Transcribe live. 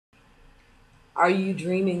Are you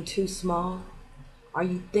dreaming too small? Are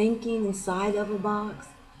you thinking inside of a box?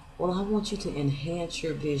 Well, I want you to enhance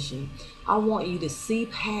your vision. I want you to see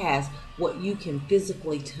past what you can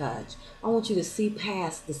physically touch. I want you to see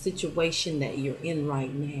past the situation that you're in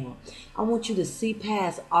right now. I want you to see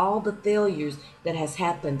past all the failures that has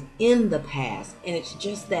happened in the past. And it's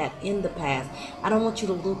just that, in the past. I don't want you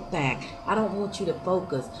to look back. I don't want you to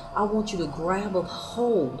focus. I want you to grab a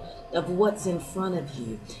hold of what's in front of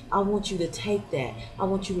you. I want you to take that. I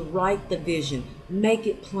want you to write the vision, make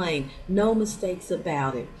it plain, no mistakes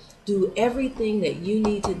about it. Do everything that you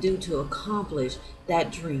need to do to accomplish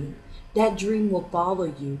that dream. That dream will follow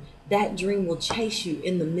you. That dream will chase you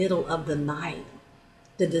in the middle of the night.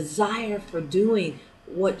 The desire for doing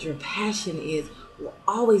what your passion is will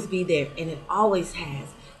always be there, and it always has.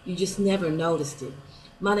 You just never noticed it.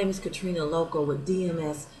 My name is Katrina Loco with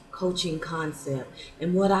DMS Coaching Concept,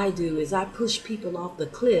 and what I do is I push people off the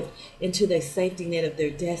cliff into the safety net of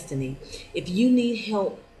their destiny. If you need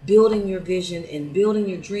help building your vision and building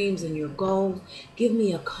your dreams and your goals, give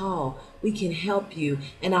me a call. We can help you,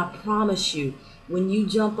 and I promise you, when you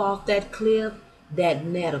jump off that cliff, that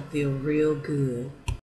net'll feel real good.